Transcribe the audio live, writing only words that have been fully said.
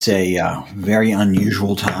It's a very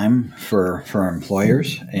unusual time for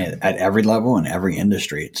employers at every level in every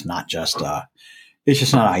industry. It's not just it's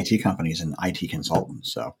just not IT companies and IT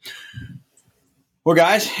consultants. So, well,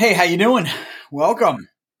 guys, hey, how you doing? Welcome.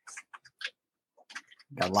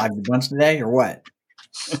 Got live bunch today or what?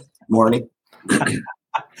 Morning.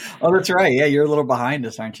 Oh, that's right. Yeah, you're a little behind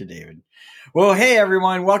us, aren't you, David? Well, hey,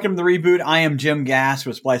 everyone. Welcome to the Reboot. I am Jim Gass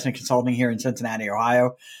with Splicing Consulting here in Cincinnati,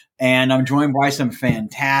 Ohio. And I'm joined by some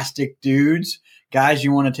fantastic dudes. Guys,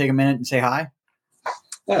 you want to take a minute and say hi?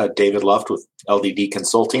 David Luft with LDD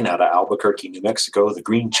Consulting out of Albuquerque, New Mexico, the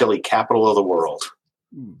green chili capital of the world.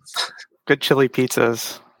 Good chili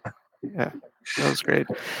pizzas. Yeah, that was great.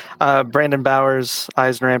 Brandon Bowers,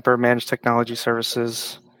 Eisenramper, Managed Technology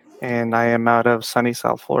Services, and I am out of sunny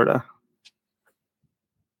South Florida.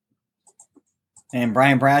 And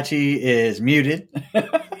Brian Bracci is muted.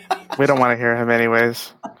 We don't want to hear him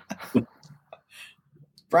anyways.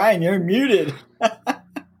 Brian, you're muted.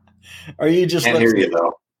 Are you just can't hear you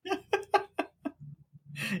though?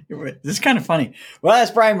 This is kind of funny. Well,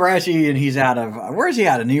 that's Brian Bracci, and he's out of where is he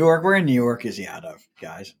out of? New York. Where in New York is he out of,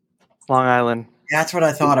 guys? Long Island. That's what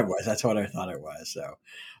I thought it was. So,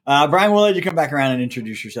 Brian, we'll let you come back around and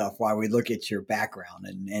introduce yourself while we look at your background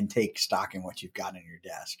and take stock in what you've got on your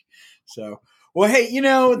desk. So, well, hey,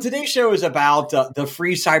 today's show is about the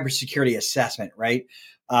free cybersecurity assessment, right?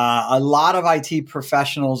 A lot of IT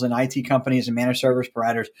professionals and IT companies and managed service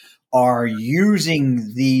providers are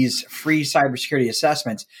using these free cybersecurity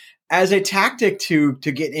assessments as a tactic to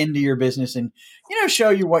get into your business and,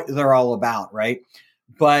 show you what they're all about, right?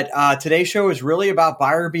 But today's show is really about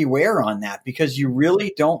buyer beware on that, because you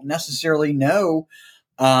really don't necessarily know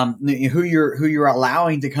who you're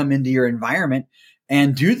allowing to come into your environment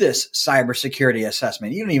and do this cybersecurity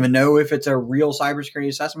assessment. You don't even know if it's a real cybersecurity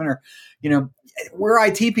assessment or, we're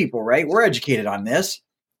IT people, right? We're educated on this.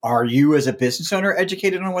 Are you as a business owner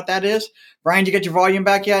educated on what that is? Brian, did you get your volume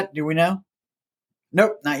back yet? Do we know?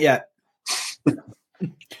 Nope, not yet.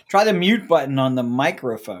 Try the mute button on the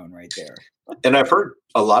microphone right there. And I've heard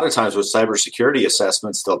a lot of times with cybersecurity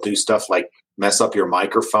assessments, they'll do stuff like mess up your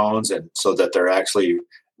microphones, and so that they're actually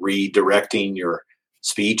redirecting your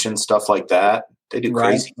speech and stuff like that. They do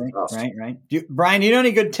crazy stuff. Right. Brian, you know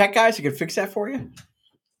any good tech guys who could fix that for you?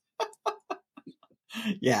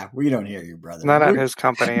 Yeah, we don't hear you, brother. Not at his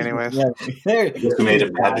company, anyways. Yeah, made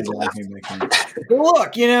him mad.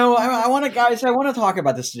 Look, I want to talk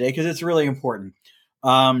about this today because it's really important.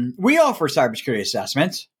 We offer cybersecurity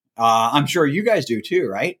assessments. I'm sure you guys do too,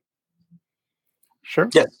 right? Sure.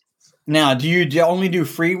 Yes. Now, do you only do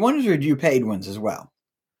free ones or do you paid ones as well?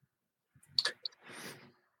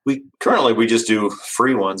 We just do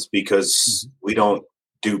free ones because we don't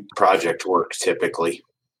do project work typically.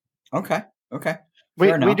 Okay.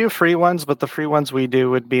 We do free ones, but the free ones we do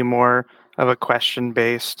would be more of a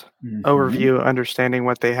question-based overview, understanding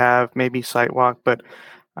what they have, maybe site walk, but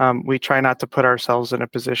we try not to put ourselves in a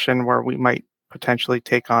position where we might potentially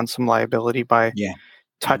take on some liability by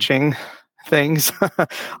touching things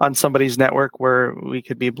on somebody's network where we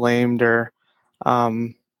could be blamed or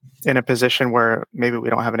in a position where maybe we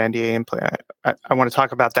don't have an NDA in place. I want to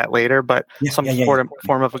talk about that later, but some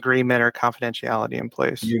form of agreement or confidentiality in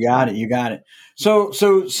place. You got it. So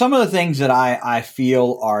some of the things that I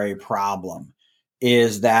feel are a problem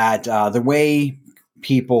is that the way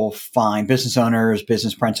people find business owners,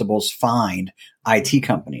 business principals find IT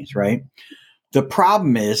companies, right? The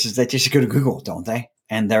problem is that they just go to Google, don't they?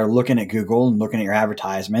 And they're looking at Google and looking at your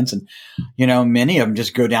advertisements, and many of them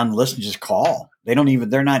just go down the list and just call. They don't even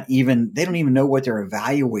know what they're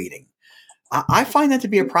evaluating. I find that to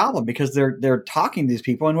be a problem because they're talking to these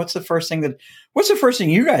people, and what's the first thing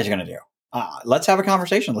you guys are going to do? Let's have a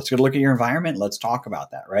conversation. Let's go look at your environment. Let's talk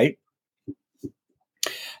about that, right?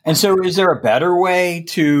 And so, is there a better way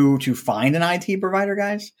to find an IT provider,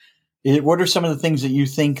 guys? What are some of the things that you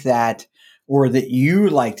think that you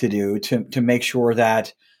like to do to make sure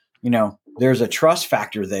that there's a trust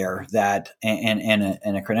factor there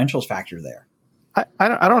and a credentials factor there?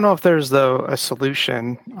 I don't know if there's a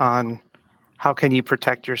solution on how can you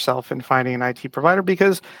protect yourself in finding an IT provider,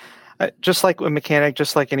 because just like a mechanic,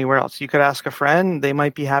 just like anywhere else, you could ask a friend, they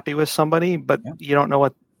might be happy with somebody, but you don't know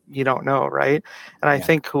what you don't know, right? And I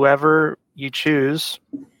think whoever you choose,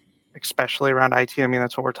 especially around IT, I mean,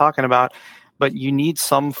 that's what we're talking about, but you need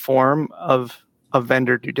some form of a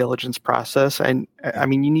vendor due diligence process. And I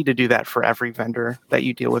mean, you need to do that for every vendor that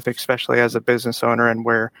you deal with, especially as a business owner and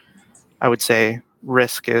where I would say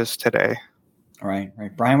risk is today. Right.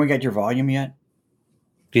 Brian, we got your volume yet?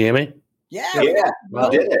 Do you hear me? Yeah.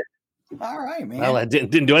 Well, did it. All right, man. Well, I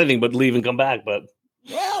didn't do anything but leave and come back, but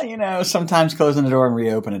Well, sometimes closing the door and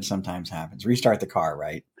reopen it sometimes happens. Restart the car,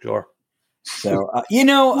 right? Sure. So,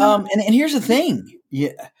 and here's the thing.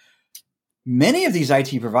 Yeah, many of these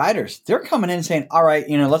IT providers, they're coming in and saying, all right,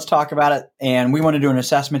 let's talk about it. And we want to do an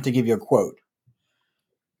assessment to give you a quote.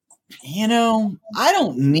 I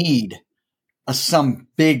don't need some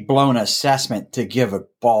big blown assessment to give a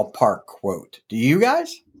ballpark quote. Do you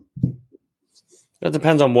guys? It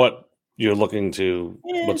depends on what you're looking to,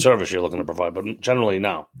 what service you're looking to provide, but generally,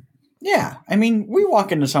 no. Yeah. I mean, we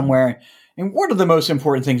walk into somewhere, and what are the most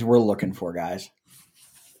important things we're looking for, guys?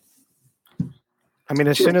 I mean,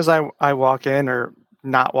 as soon as I walk in or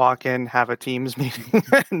not walk in, have a Teams meeting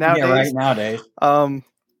nowadays. Yeah, right, nowadays.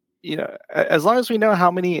 As long as we know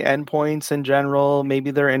how many endpoints in general,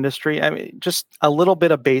 maybe their industry, I mean, just a little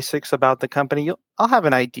bit of basics about the company, I'll have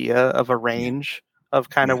an idea of a range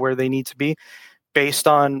of kind of where they need to be based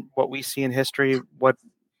on what we see in history, what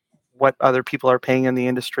other people are paying in the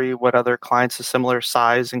industry, what other clients of similar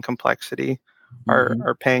size and complexity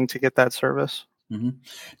are paying to get that service. Mm-hmm.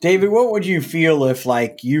 David, what would you feel if,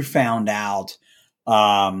 you found out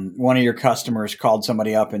one of your customers called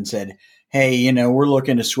somebody up and said, hey, we're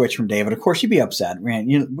looking to switch from David? Of course, you'd be upset.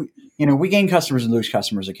 We gain customers and lose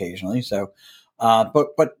customers occasionally. So,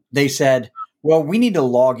 but they said, well, we need to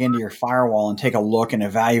log into your firewall and take a look and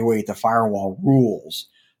evaluate the firewall rules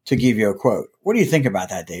to give you a quote. What do you think about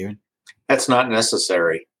that, David? That's not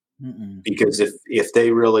necessary. Because if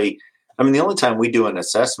they really, the only time we do an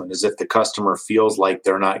assessment is if the customer feels like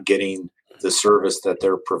they're not getting the service that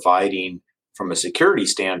they're providing from a security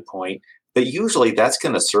standpoint. But usually that's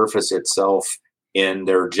going to surface itself in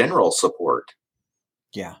their general support.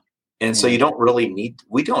 Yeah. And so you don't really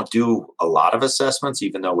we don't do a lot of assessments,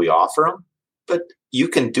 even though we offer them, but you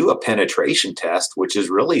can do a penetration test, which is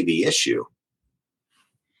really the issue.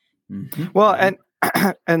 Mm-hmm. Well,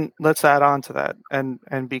 and let's add on to that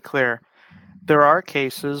and be clear. There are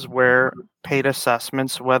cases where paid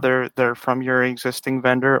assessments, whether they're from your existing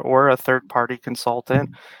vendor or a third-party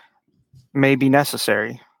consultant, may be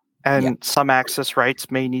necessary. And some access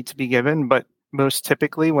rights may need to be given, but most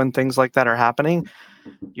typically when things like that are happening,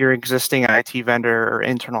 your existing IT vendor or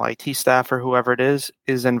internal IT staff or whoever it is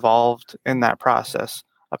involved in that process.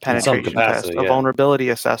 A penetration test, a vulnerability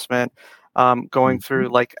assessment, going through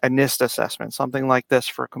like a NIST assessment, something like this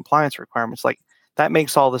for compliance requirements. Like that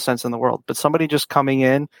makes all the sense in the world. But somebody just coming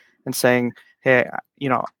in and saying, hey,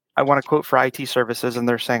 I want to quote for IT services, and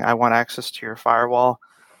they're saying, I want access to your firewall.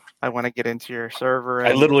 I want to get into your server. And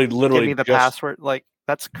I literally give me the password. Like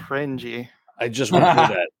that's cringy. I just went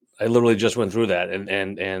through that. I literally just went through that,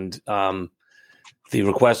 and the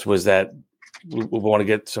request was that we want to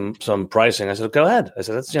get some pricing. I said, go ahead. I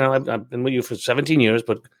said, that's I've been with you for 17 years,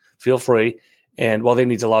 but feel free. And they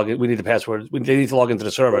need to log in. We need the password. They need to log into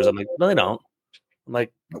the servers. I'm like, no, they don't. I'm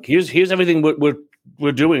like, here's everything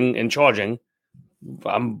we're doing and charging.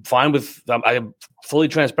 I'm fine with. I am fully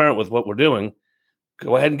transparent with what we're doing.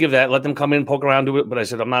 Go ahead and give that. Let them come in, poke around, do it. But I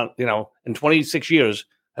said, I'm not. In 26 years,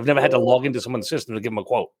 I've never had to log into someone's system to give them a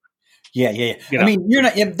quote. Yeah. I mean, you're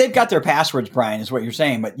not. They've got their passwords, Brian, is what you're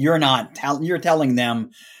saying, but you're not. You're telling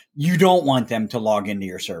them you don't want them to log into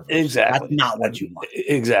your server. Exactly. That's not what you want.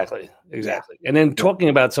 Exactly. Yeah. And then talking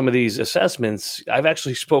about some of these assessments, I've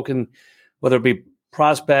actually spoken, whether it be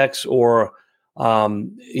prospects or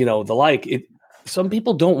the like. Some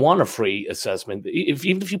people don't want a free assessment.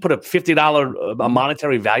 Even if you put a $50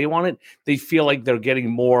 monetary value on it, they feel like they're getting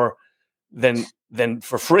more than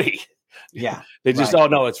for free. Yeah, they just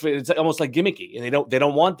no, it's almost like gimmicky, and they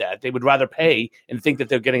don't want that. They would rather pay and think that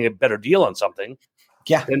they're getting a better deal on something,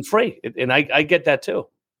 than free. And I get that too.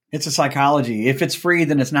 It's a psychology. If it's free,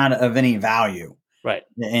 then it's not of any value, right?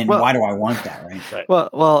 And why do I want that, right?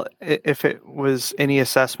 Well, if it was any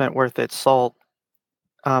assessment worth its salt,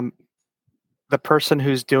 the person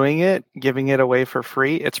who's doing it, giving it away for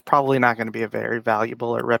free, it's probably not going to be a very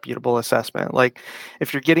valuable or reputable assessment. Like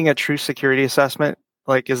if you're getting a true security assessment,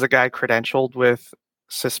 like is the guy credentialed with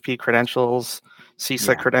CISP credentials,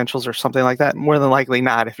 CISA credentials, or something like that? More than likely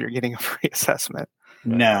not if you're getting a free assessment.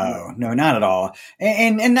 No, not at all.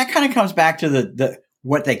 And that kind of comes back to the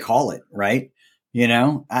what they call it, right?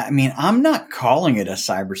 I mean, I'm not calling it a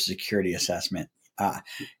cybersecurity assessment.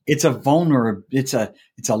 It's a it's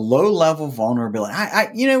a low level vulnerability.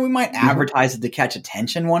 We might advertise it to catch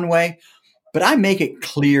attention one way, but I make it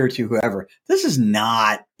clear to whoever this is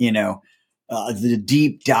not, the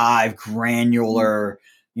deep dive granular,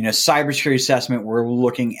 cybersecurity assessment. We're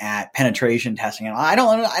looking at penetration testing, and I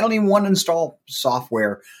don't even want to install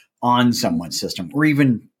software on someone's system or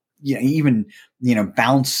even even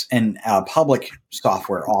bounce and public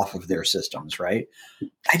software off of their systems, right?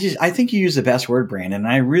 I think you used the best word, Brandon,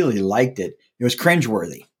 and I really liked it. It was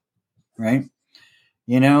cringeworthy, right?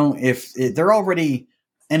 If they're already,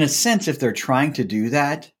 in a sense, if they're trying to do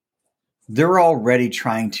that, they're already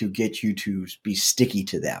trying to get you to be sticky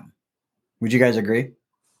to them. Would you guys agree?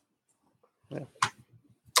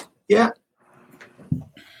 Yeah.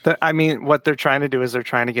 I mean, what they're trying to do is they're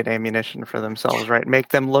trying to get ammunition for themselves, right? Make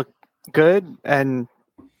them look good and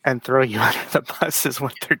throw you under the bus is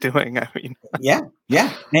what they're doing. I mean, yeah.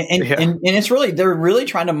 And it's really, they're really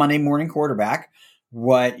trying to Monday morning quarterback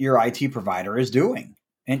what your IT provider is doing.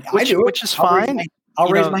 And I do it. Which is fine. I'll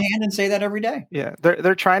raise my hand and say that every day. Yeah.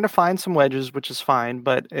 They're trying to find some wedges, which is fine,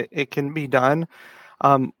 but it can be done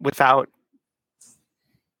without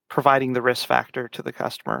providing the risk factor to the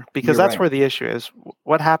customer, because that's where the issue is.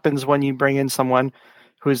 What happens when you bring in someone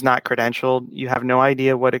who's not credentialed? You have no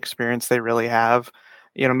idea what experience they really have.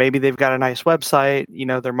 Maybe they've got a nice website,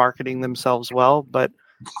 they're marketing themselves well, but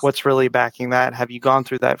what's really backing that? Have you gone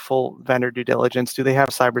through that full vendor due diligence? Do they have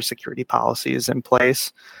cybersecurity policies in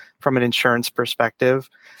place from an insurance perspective?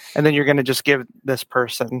 And then you're going to just give this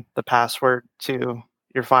person the password to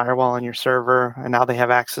your firewall and your server, and now they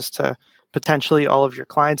have access to potentially all of your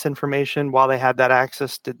clients' information. While they had that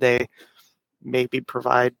access, did they maybe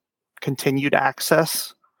provide continued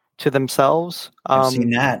access to themselves? I've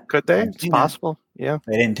seen that. Could they? It's possible. Yeah.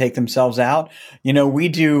 They didn't take themselves out. We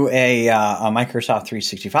do a Microsoft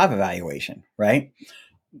 365 evaluation, right?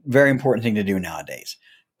 Very important thing to do nowadays.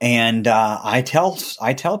 And I tell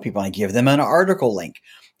people, I give them an article link.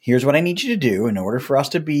 Here's what I need you to do in order for us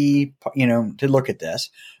to be, to look at this.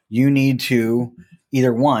 You need to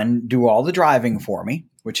either one, do all the driving for me,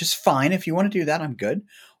 which is fine. If you want to do that, I'm good.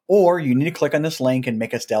 Or you need to click on this link and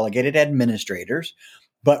make us delegated administrators.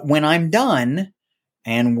 But when I'm done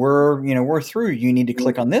and we're through, you need to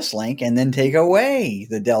click on this link and then take away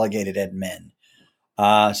the delegated admin.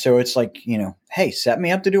 So it's like, hey, set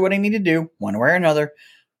me up to do what I need to do one way or another,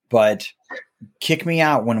 but kick me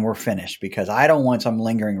out when we're finished, because I don't want some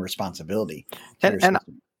lingering responsibility. And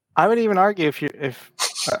I would even argue if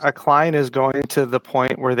a client is going to the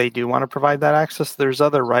point where they do want to provide that access, there's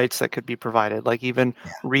other rights that could be provided, like even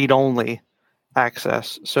read-only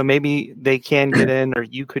access. So maybe they can get in, or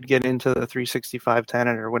you could get into the 365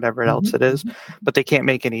 tenant or whatever else it is, but they can't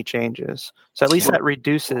make any changes. So at least that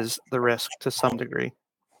reduces the risk to some degree.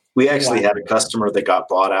 We actually had a customer that got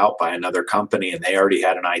bought out by another company, and they already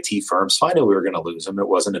had an IT firm. So I knew we were going to lose them. It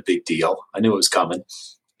wasn't a big deal. I knew it was coming.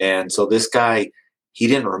 And so this guy, he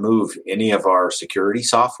didn't remove any of our security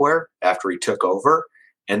software after he took over.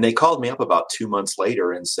 And they called me up about 2 months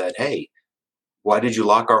later and said, hey, why did you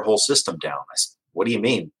lock our whole system down? I said, what do you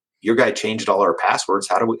mean? Your guy changed all our passwords.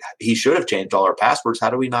 He should have changed all our passwords. How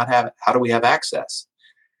do we have access?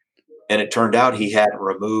 And it turned out he hadn't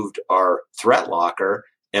removed our threat locker.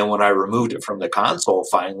 And when I removed it from the console,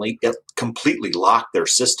 finally, it completely locked their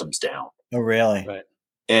systems down. Oh, really? Right.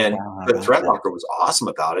 And the threat locker was awesome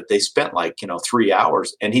about it. They spent 3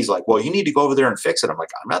 hours, and he's like, well, you need to go over there and fix it. I'm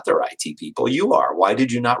like, I'm not their IT people. You are. Why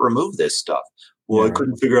did you not remove this stuff? Well, I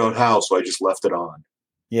couldn't figure out how, so I just left it on.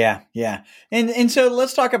 Yeah. And so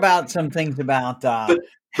let's talk about some things about but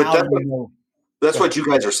that's what you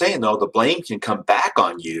guys are saying, though. The blame can come back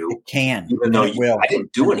on you. It can. Even though I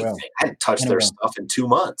didn't do anything. I hadn't touched their stuff in 2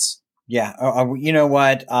 months. Yeah. You know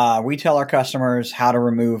what? We tell our customers how to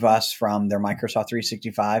remove us from their Microsoft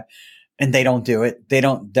 365, and they don't do it.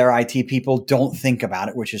 Their IT people don't think about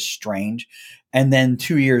it, which is strange. And then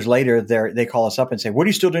 2 years later, they call us up and say, what are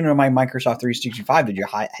you still doing on my Microsoft 365? Did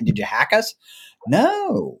you hack us?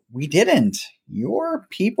 No, we didn't. Your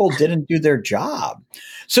people didn't do their job.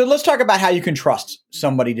 So let's talk about how you can trust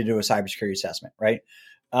somebody to do a cybersecurity assessment, right?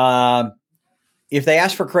 If they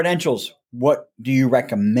ask for credentials, what do you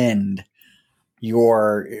recommend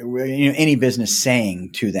any business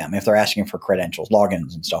saying to them if they're asking for credentials,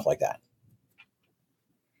 logins, and stuff like that?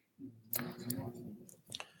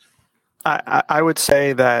 I would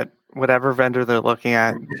say that whatever vendor they're looking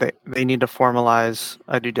at, they need to formalize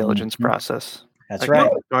a due diligence process. That's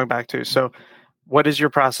right. Going back to, so what is your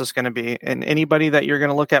process going to be? And anybody that you're going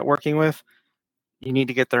to look at working with, you need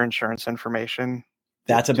to get their insurance information.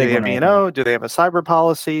 That's a big one. Do they have a cyber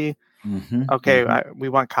policy? Mm-hmm. Okay, we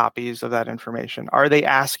want copies of that information. Are they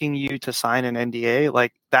asking you to sign an NDA?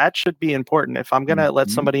 Like, that should be important. If I'm going to let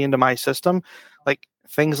somebody into my system, like,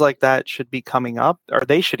 things like that should be coming up, or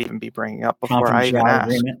they should even be bringing up before I even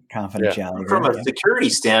ask. Confidentiality. From a security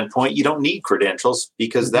standpoint, you don't need credentials,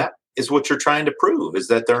 because that is what you're trying to prove, is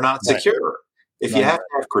that they're not secure. If you have to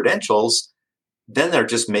have credentials, then they're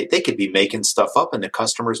just they could be making stuff up and the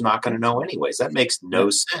customer's not going to know anyways. That makes no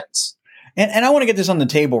sense. And I want to get this on the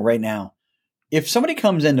table right now. If somebody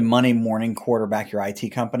comes into Monday morning, quarterback your IT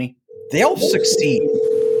company, they'll succeed.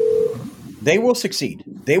 They will succeed.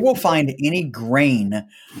 They will find any grain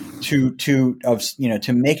to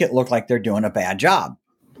make it look like they're doing a bad job.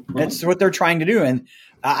 That's what they're trying to do. And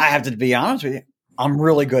I have to be honest with you, I'm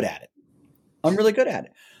really good at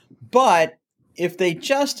it. But if they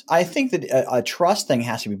I think that a trust thing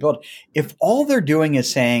has to be built. If all they're doing is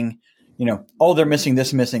saying, they're missing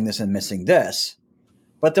this, and missing this,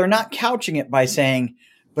 but they're not couching it by saying,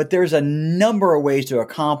 but there's a number of ways to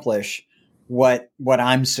accomplish what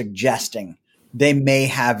I'm suggesting. They may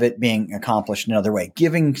have it being accomplished another way,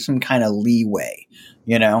 giving some kind of leeway,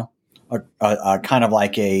 a kind of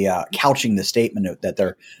like a couching the statement that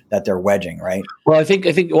they're wedging, right? Well, I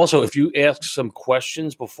think also if you ask some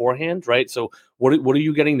questions beforehand, right? So what are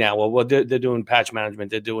you getting now? Well, they're doing patch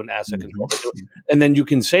management, they're doing asset control, and then you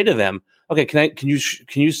can say to them, okay, can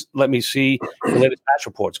you let me see your latest patch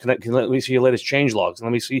reports? Can let me see your latest change logs? And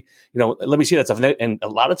let me see that stuff. And a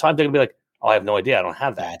lot of times they're gonna be like, oh, I have no idea, I don't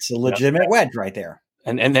have that. That's a legitimate wedge right there.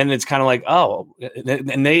 And then it's kind of like, oh,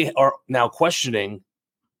 and they are now questioning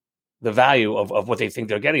the value of what they think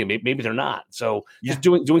they're getting. Maybe they're not. So just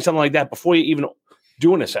doing something like that before you even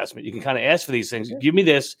do an assessment, you can kind of ask for these things. Yeah. Give me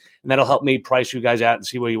this, and that'll help me price you guys out and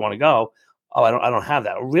see where you want to go. Oh, I don't have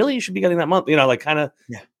that. Really, you should be getting that month. Kind of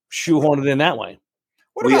shoehorn it in that way.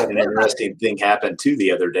 We had an interesting thing happen too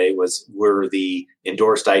the other day. We're the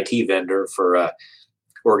endorsed IT vendor for a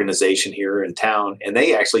organization here in town, and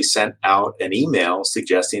they actually sent out an email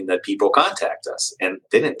suggesting that people contact us, and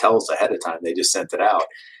they didn't tell us ahead of time. They just sent it out.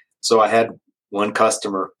 So I had one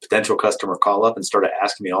potential customer call up and started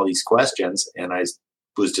asking me all these questions. And I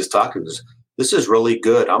was just talking, this is really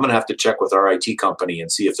good. I'm going to have to check with our IT company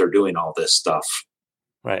and see if they're doing all this stuff.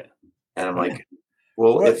 Right. And I'm like,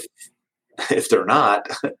 well, if they're not,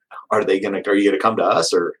 are you going to come to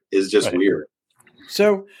us, or is it just weird?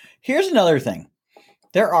 So here's another thing.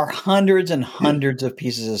 There are hundreds and hundreds of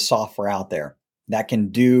pieces of software out there that can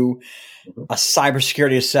do a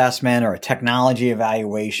cybersecurity assessment or a technology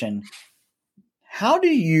evaluation. How do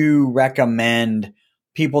you recommend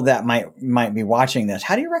people that might be watching this?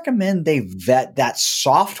 How do you recommend they vet that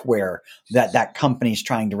software that company's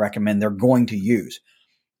trying to recommend they're going to use?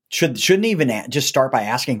 Shouldn't even just start by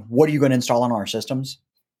asking, what are you going to install on our systems?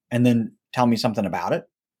 And then tell me something about it.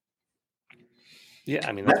 Yeah,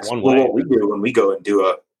 I mean, that's one way. What we do when we go and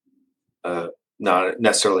do not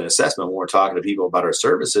necessarily an assessment, when we're talking to people about our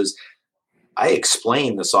services, I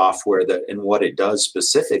explain the software and what it does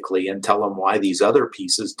specifically, and tell them why these other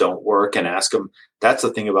pieces don't work, and ask them. That's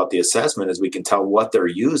the thing about the assessment, is we can tell what they're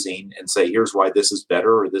using and say, here's why this is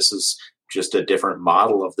better, or this is just a different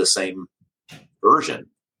model of the same version.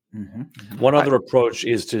 Mm-hmm. One other approach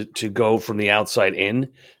is to go from the outside in.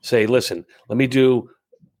 Say, listen, let me do.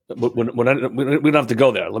 We don't have to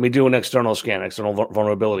go there. Let me do an external scan, external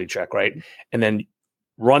vulnerability check, right? And then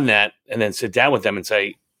run that, and then sit down with them and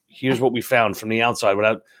say, here's what we found from the outside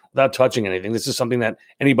without touching anything. This is something that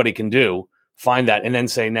anybody can do. Find that, and then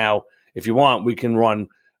say, now, if you want, we can run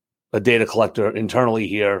a data collector internally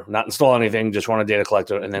here, not install anything, just run a data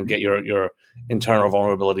collector, and then get your internal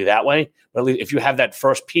vulnerability that way. But at least if you have that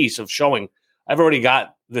first piece of showing, I've already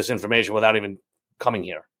got this information without even coming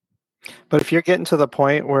here. But if you're getting to the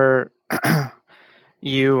point where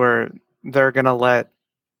they're going to let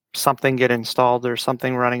something get installed or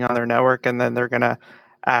something running on their network, and then they're going to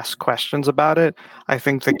ask questions about it, I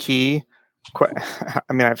think the key,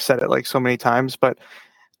 I mean, I've said it like so many times, but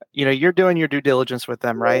you're doing your due diligence with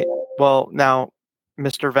them, right? Well, now,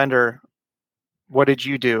 Mr. Vendor, what did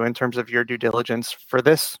you do in terms of your due diligence for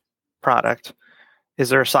this product? Is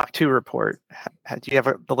there a SOC 2 report? Do you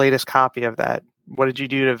have the latest copy of that? What did you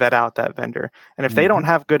do to vet out that vendor? And if they don't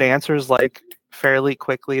have good answers, like fairly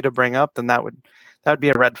quickly to bring up, then that would be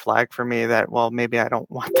a red flag for me that, well, maybe I don't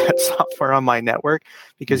want that software on my network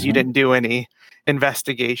because you didn't do any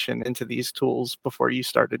investigation into these tools before you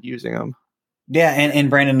started using them. Yeah. And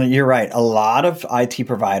Brandon, you're right. A lot of IT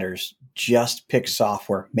providers just pick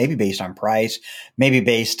software, maybe based on price, maybe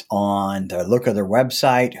based on the look of their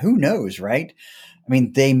website. Who knows, right? I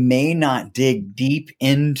mean, they may not dig deep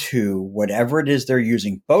into whatever it is they're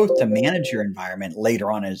using, both to manage your environment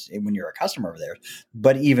later on when you're a customer of theirs,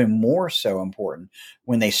 but even more so important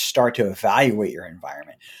when they start to evaluate your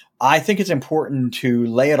environment. I think it's important to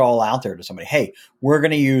lay it all out there to somebody. Hey, we're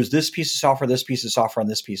going to use this piece of software, this piece of software, and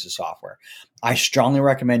this piece of software. I strongly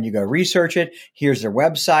recommend you go research it. Here's their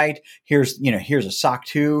website. Here's a SOC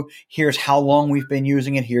 2. Here's how long we've been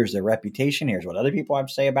using it. Here's their reputation. Here's what other people have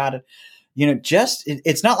to say about it.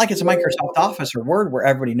 it's not like it's a Microsoft Office or Word where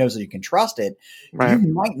everybody knows that you can trust it. Right.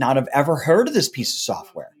 You might not have ever heard of this piece of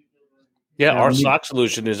software. Yeah, our SOC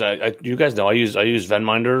solution is, you guys know, I use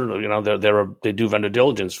Vendminder. They do vendor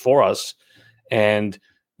diligence for us, and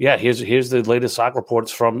yeah, here's the latest SOC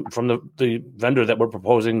reports from the vendor that we're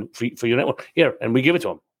proposing for your network here, and we give it to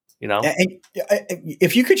them. And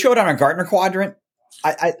if you could show it on a Gartner quadrant,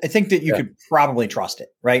 I think that you could probably trust it,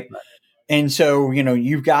 right? And so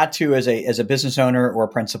you've got to, as a business owner or a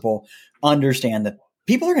principal, understand that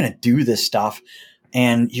people are going to do this stuff.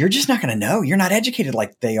 And you're just not going to know. You're not educated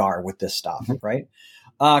like they are with this stuff, right?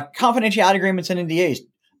 Confidentiality agreements and NDAs.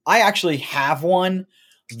 I actually have one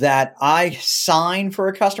that I sign for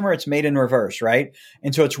a customer. It's made in reverse, right?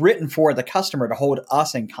 And so it's written for the customer to hold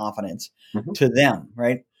us in confidence to them,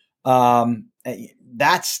 right?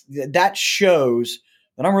 That shows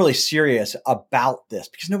that I'm really serious about this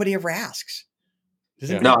because nobody ever asks.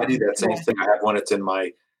 No, I do that same thing. I have one. It's in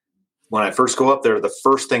my. When I first go up there, the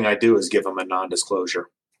first thing I do is give them a non-disclosure.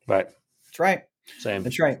 Right. That's right. Same.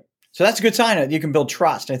 That's right. So that's a good sign that you can build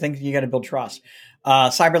trust. I think you got to build trust.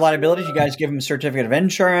 Cyber liability, you guys give them a certificate of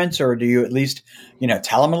insurance, or do you at least,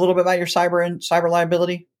 tell them a little bit about your cyber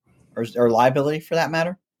liability or liability for that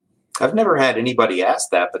matter? I've never had anybody ask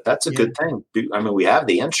that, but that's a good thing. I mean, we have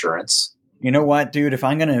the insurance. You know what, dude? If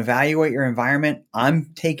I'm going to evaluate your environment,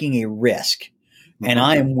 I'm taking a risk. And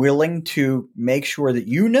I am willing to make sure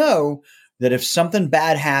that that if something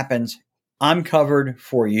bad happens, I'm covered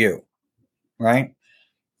for you, right?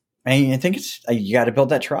 And I think you got to build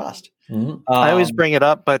that trust. I always bring it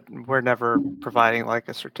up, but we're never providing like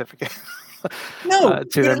a certificate to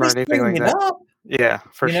them or anything like that. Up, yeah,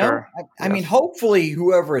 for sure. I mean, hopefully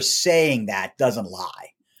whoever is saying that doesn't lie.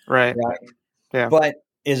 Right. Yeah. But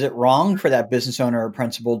is it wrong for that business owner or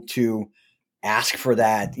principal to ask for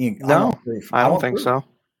that? No, I don't think so.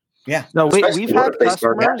 Yeah. No, we've had if they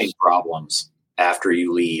start having problems after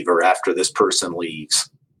you leave or after this person leaves,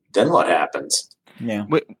 then what happens? Yeah.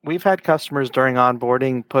 We've had customers during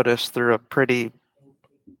onboarding put us through a pretty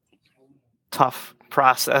tough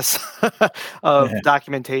process of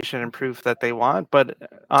documentation and proof that they want. But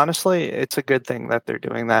honestly, it's a good thing that they're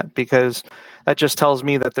doing that because that just tells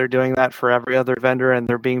me that they're doing that for every other vendor and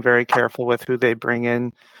they're being very careful with who they bring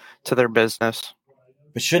in to their business.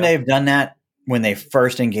 But shouldn't they have done that when they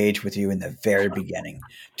first engaged with you in the very beginning?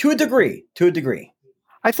 To a degree.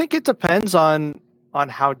 I think it depends on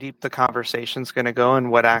how deep the conversation's going to go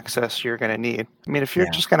and what access you're going to need. I mean, if you're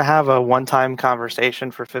just going to have a one-time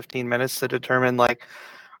conversation for 15 minutes to determine, like,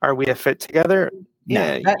 are we a fit together?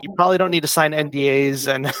 You probably don't need to sign NDAs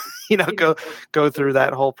and, go through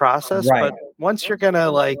that whole process. Right. But once you're going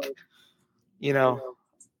to,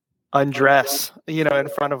 undress, in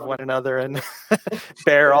front of one another and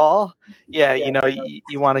bare all, you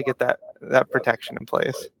want to get that protection in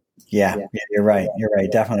place. Yeah, you're right. You're right.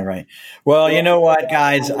 Definitely right. Well, you know what,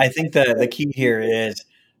 guys? I think the key here is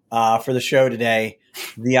for the show today,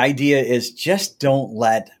 the idea is just don't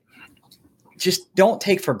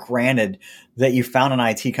take for granted that you found an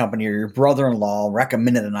IT company or your brother-in-law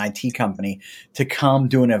recommended an IT company to come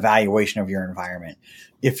do an evaluation of your environment.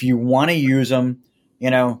 If you want to use them,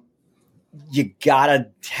 you got to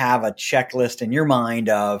have a checklist in your mind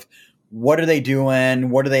of what are they doing?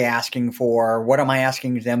 What are they asking for? What am I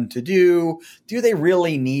asking them to do? Do they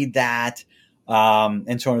really need that?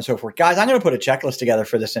 And so on and so forth. Guys, I'm going to put a checklist together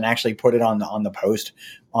for this and actually put it on the post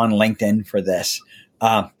on LinkedIn for this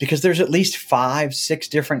because there's at least 5-6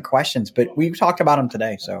 different questions, but we've talked about them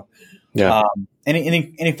today. So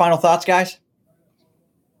any final thoughts, guys?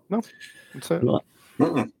 No, that's it.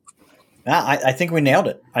 I think we nailed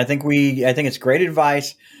it. I think it's great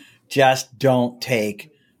advice. Just don't take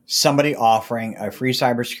somebody offering a free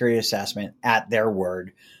cybersecurity assessment at their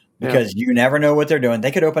word because you never know what they're doing.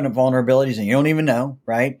 They could open up vulnerabilities and you don't even know,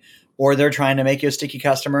 right? Or they're trying to make you a sticky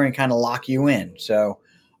customer and kind of lock you in. So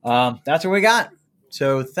that's what we got.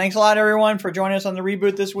 So thanks a lot, everyone, for joining us on the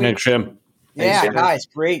Reboot this week. Thanks, Jim. Yeah, guys,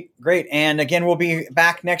 great. And again, we'll be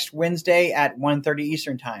back next Wednesday at 1:30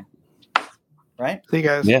 Eastern time. Right? See you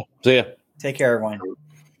guys. Yeah. See ya. Take care, everyone.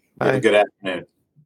 Have a good afternoon.